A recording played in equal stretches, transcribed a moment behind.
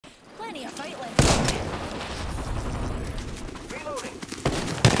Plenty of fight left. Reloading.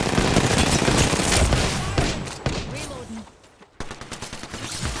 Reloading.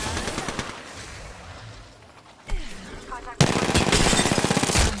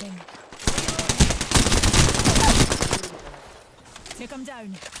 Standing. Took him down.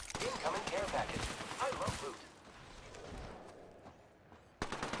 Incoming care package. I love loot.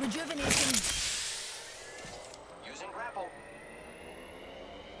 Rejuvenating. Using grapple.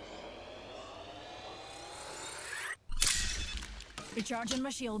 Recharging my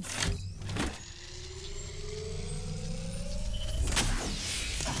shields.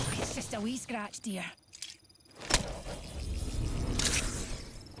 Oh, it's just a wee scratch, dear.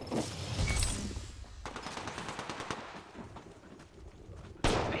 The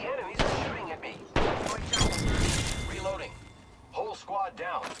enemies are shooting at me. Reloading. Whole squad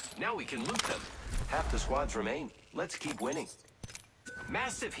down. Now we can loot them. Half the squads remain. Let's keep winning.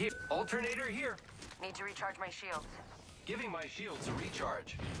 Massive hit. Alternator here. Need to recharge my shields. Giving my shields a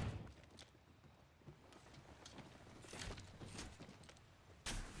recharge.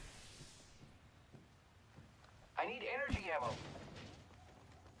 I need energy ammo.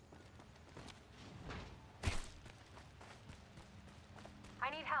 I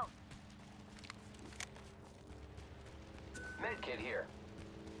need help. Medkit here.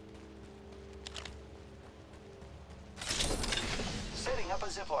 Setting up a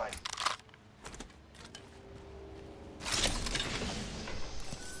zipline.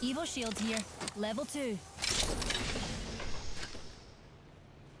 Evo shield here. Level 2.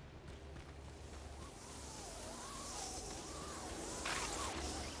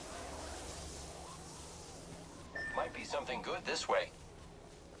 Might be something good this way.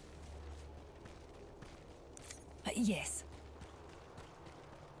 Yes.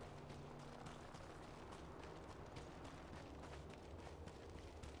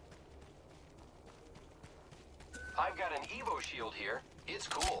 I've got an Evo shield here. It's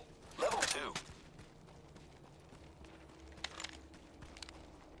cool. Level 2.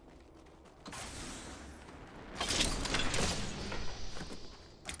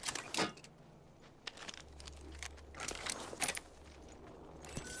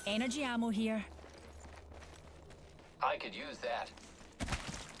 Energy ammo here. I could use that.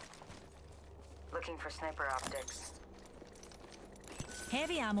 Looking for sniper optics.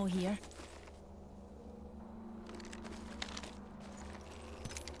 Heavy ammo here.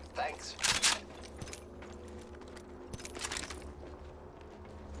 Thanks.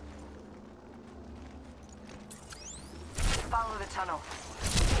 Follow the tunnel.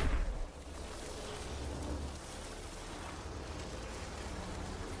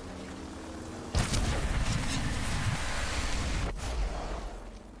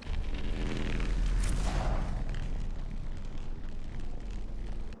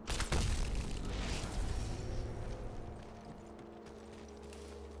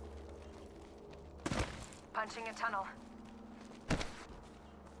 Punching a tunnel.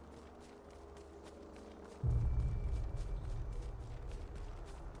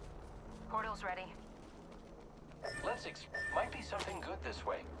 Portal's ready. Might be something good this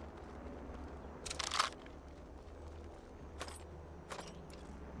way.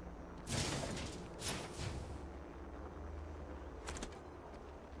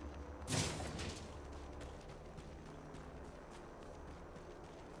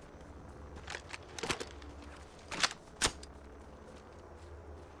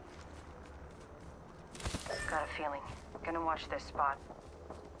 Got a feeling. Gonna watch this spot.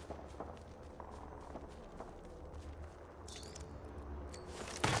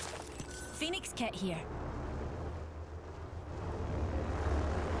 Phoenix kit here.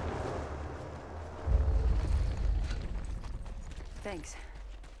 Thanks.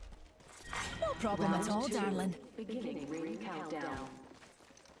 No problem at all, darling. Beginning ring countdown.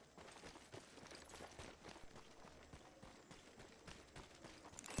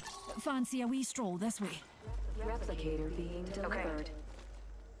 Fancy a wee stroll this way. Replicator being delivered.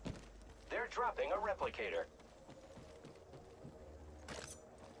 They're dropping a replicator.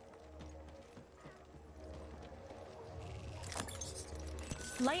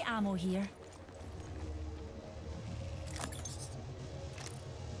 Light ammo here.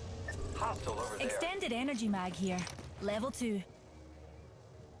 Hostile over there. Extended energy mag here. Level 2.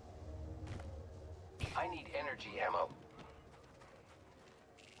 I need energy ammo.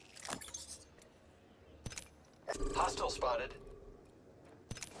 Hostile spotted.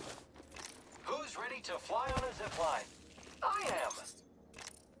 Who's ready to fly on a zipline? I am.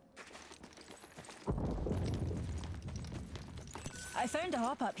 I found a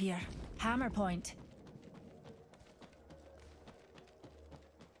hop up here. Hammer point.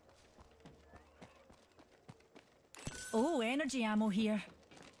 Oh, energy ammo here.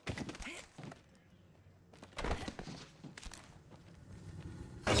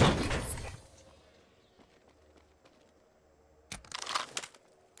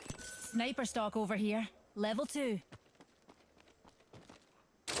 Sniper stock over here. Level 2.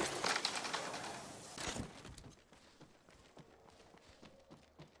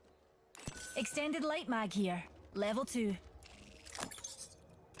 Extended light mag here. Level 2.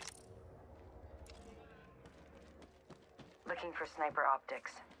 Looking for sniper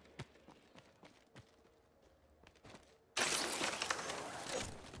optics.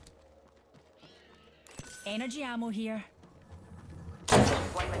 Energy ammo here.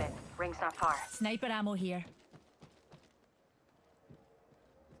 1 minute. Ring's not far. Sniper ammo here.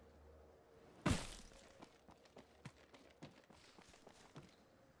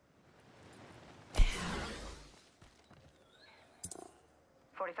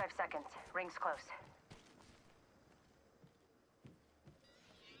 "45 seconds. Ring's close."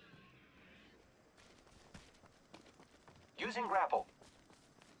 Using grapple.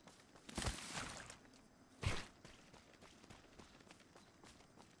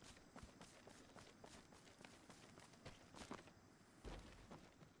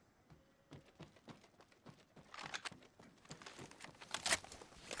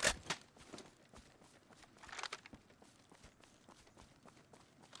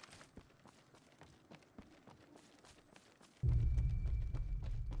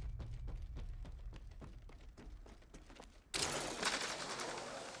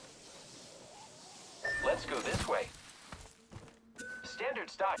 Let's go this way. Standard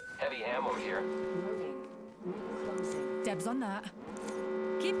stock. Heavy ammo here. Warning. Ring closing. Dibs on that.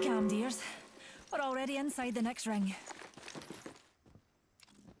 Keep calm, dears. We're already inside the next ring.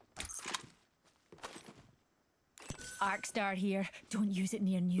 Arc star here. Don't use it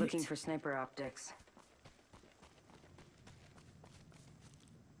near Newt. Looking for sniper optics.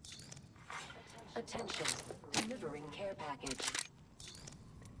 Attention. Delivering care package.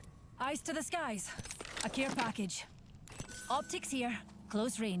 Eyes to the skies. A care package. Optics here.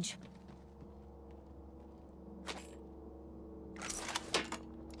 Close range.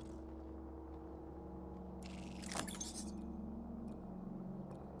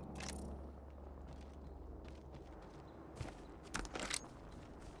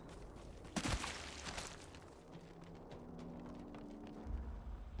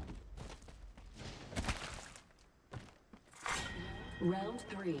 Round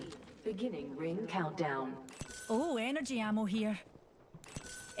 3. Beginning ring countdown. Oh, energy ammo here.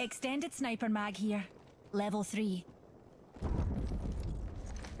 Extended sniper mag here. Level 3.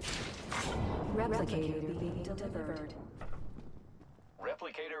 Replicator being delivered.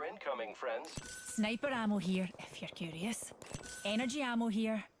 Replicator incoming, friends. Sniper ammo here, if you're curious. Energy ammo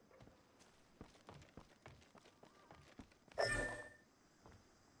here.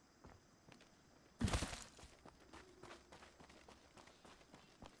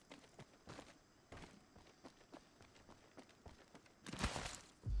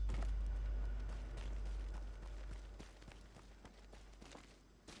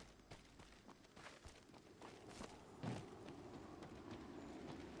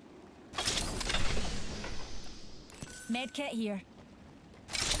 Medkit here.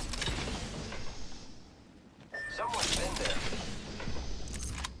 Someone's been there.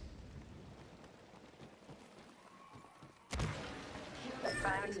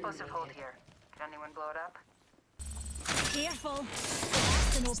 Found explosive hold here. Can anyone blow it up? Careful.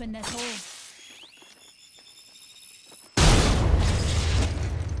 Blast and open this hole.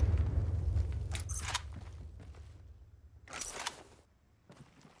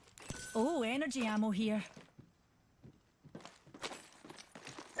 Oh, energy ammo here.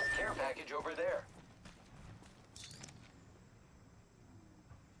 Care package over there.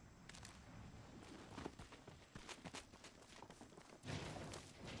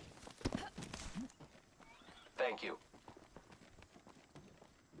 Thank you.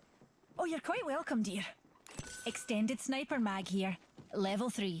 Oh, you're quite welcome, dear. Extended sniper mag here. Level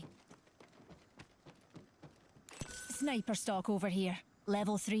 3. Sniper stock over here.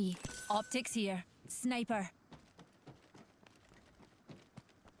 Level 3. Optics here. Sniper.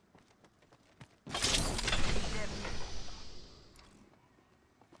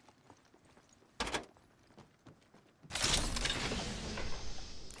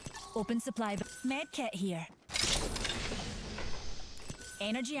 Open supply. Medkit here.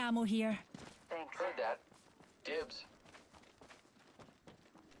 Energy ammo here. Thanks. Heard that. Dibs.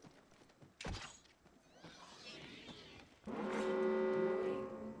 Warning.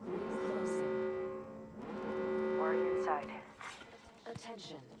 Ring closing. Warrior inside.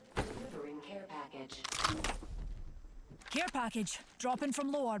 Attention. Delivering care package. Care package, dropping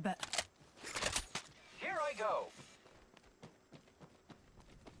from low orbit. Here I go.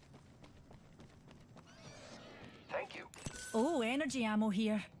 Thank you. Oh, energy ammo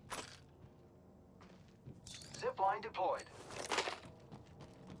here. Zipline deployed.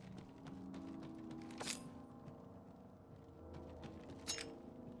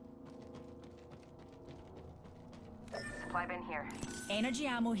 Supply bin here. Energy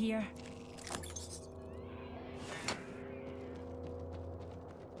ammo here.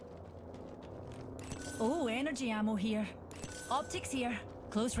 Oh, energy ammo here. Optics here.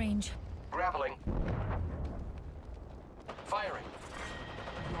 Close range. Grappling. Firing.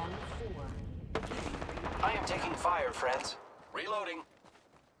 Round 4. I am taking fire, friends. Reloading.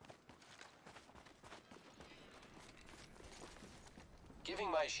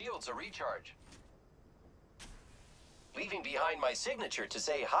 Giving my shields a recharge. Leaving behind my signature to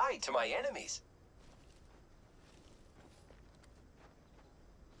say hi to my enemies.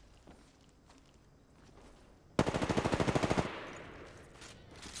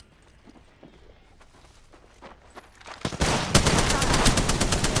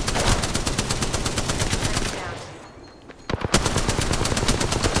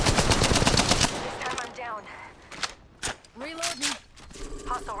 Reloading.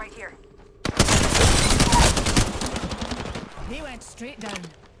 Hostile right here. He went straight down.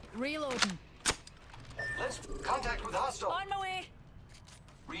 Reloading. Let's contact with hostile. On my way.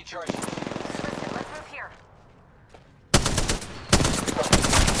 Recharging. Listen, let's move here.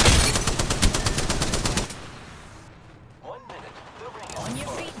 One minute. The ring is On your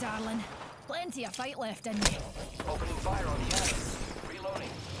full. feet, darling. Plenty of fight left in you. Opening fire on the enemy. Reloading.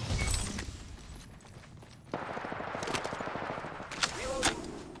 Reloading.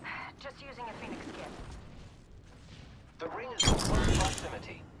 Just using a Phoenix kit. The ring is in close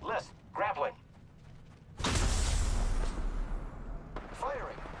proximity. List. Grappling.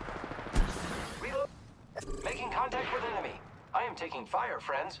 Firing. Reload. Making contact with enemy. I am taking fire,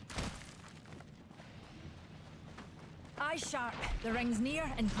 friends. Eyes sharp. The ring's near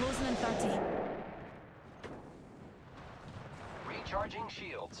and closing in 30. Recharging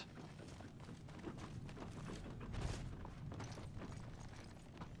shields.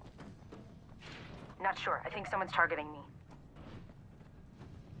 Not sure. I think someone's targeting me.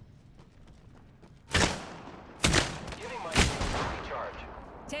 Giving my shields a recharge.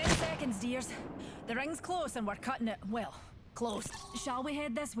 10 seconds, dears. The ring's close and we're cutting it. Well, close. Shall we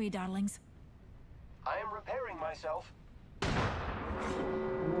head this way, darlings? I am repairing myself.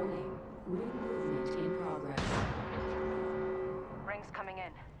 Warning. Ring movement in progress. Ring's coming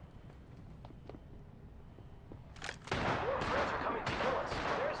in. More friends are coming to kill us.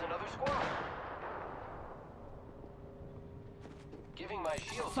 There's another squad. Giving my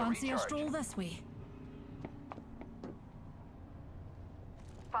shields Fancy a a recharge. stroll this way?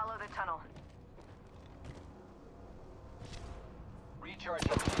 Follow the tunnel. Recharging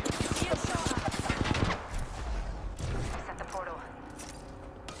shields. Shield shot. Set the portal.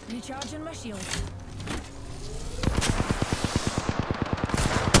 Recharging my shield.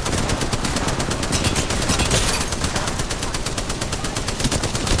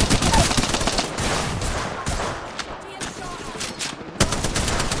 Being shot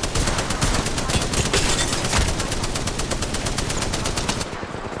at.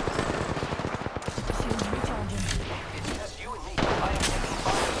 Shield recharging. It's just you and me. I am taking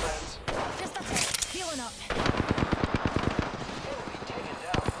fire, friends. Just a tick. Healing up. Enemy taken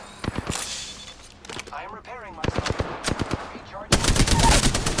down. I am repairing myself. Recharging.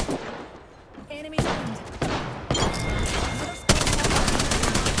 Enemy downed. Another squad.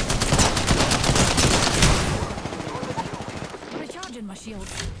 Recharging my shield.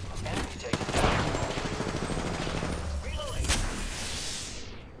 Enemy taken down. Reloading.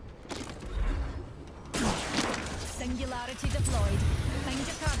 Singularity deployed. Find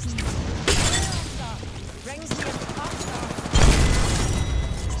your cartons. Star. Rings near. Up star.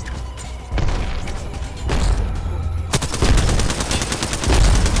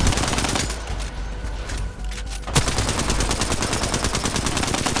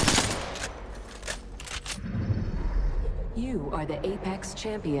 You are the Apex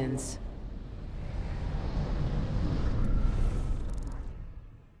Champions.